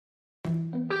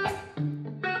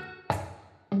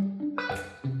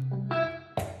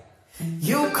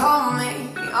call me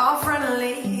all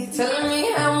friendly, telling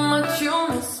me how much you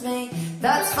miss me.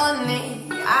 That's funny,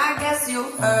 I guess you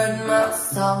heard my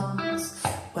songs.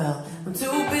 Well, I'm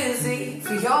too busy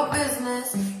for your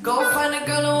business. Go find a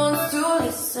girl who wants to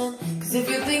listen. Cause if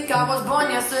you think I was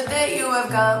born yesterday, you have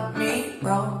got me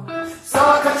wrong. So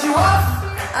I cut you off,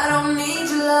 I don't need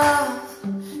your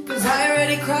love, cause I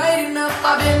already cried enough.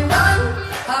 I've been done,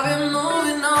 I've been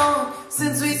moving on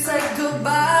since we said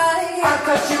goodbye. I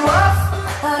cut you off,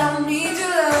 I don't need your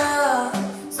love,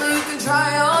 so you can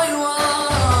try all you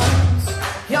want.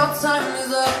 Your time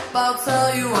is up, I'll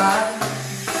tell you why.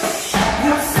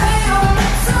 You say I'm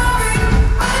sorry,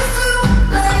 but it's too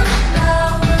late now.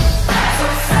 So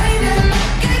save it,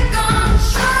 get gone,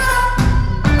 shut up.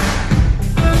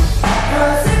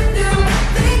 Cause if you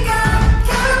think I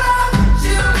care about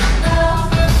you now,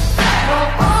 well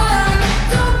boy, I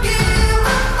don't give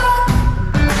a fuck.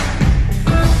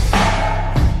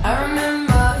 I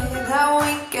remember that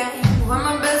weekend when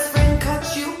my best friend caught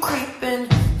you creeping.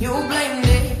 You blamed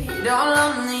it all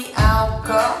on the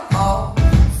alcohol.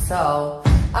 So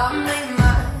I made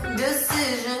my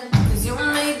decision, cause you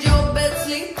made your bed,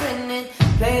 sleep in it.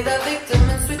 Play the victim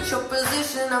and switch your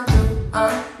position. I'm through,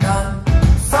 I'm done.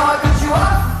 So I cut you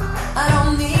off, I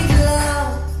don't need your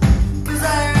love, cause I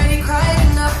already cried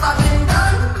enough. I've been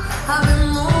done, I've been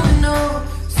moving on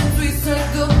since we said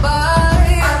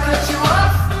goodbye. I cut you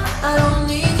off, I don't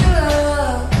need your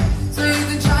love, so you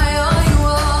can try all you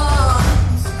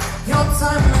want. Your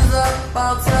time is up,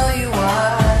 I'll tell you why.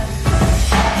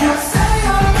 You say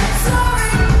I'm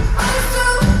sorry, but it's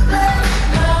too late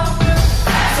now.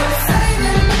 So save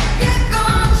it, get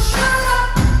gone, shut up.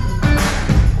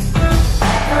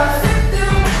 Cause if you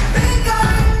think I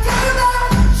care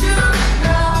about you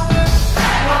now,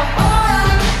 well boy,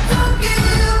 I don't give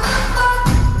a fuck.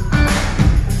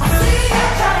 I see you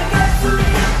trying to get to me,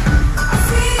 I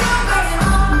see you begging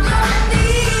on your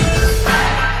knees.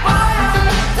 Boy, I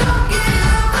don't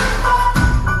give a fuck.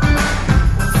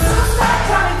 So stop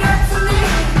trying to get to me,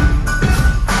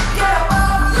 get up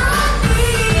off your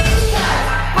knees.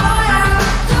 Boy, I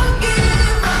don't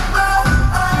give a fuck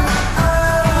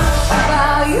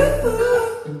about you.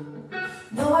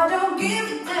 No, I don't give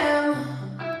a damn.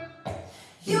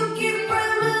 You keep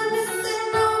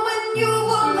reminiscing on when you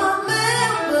were my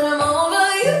man, but I'm over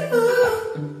you.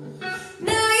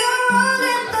 Now you're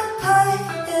running the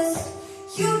place.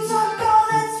 You talk all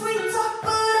that sweet talk,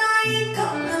 but I ain't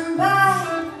coming back.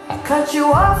 Cut you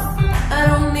off,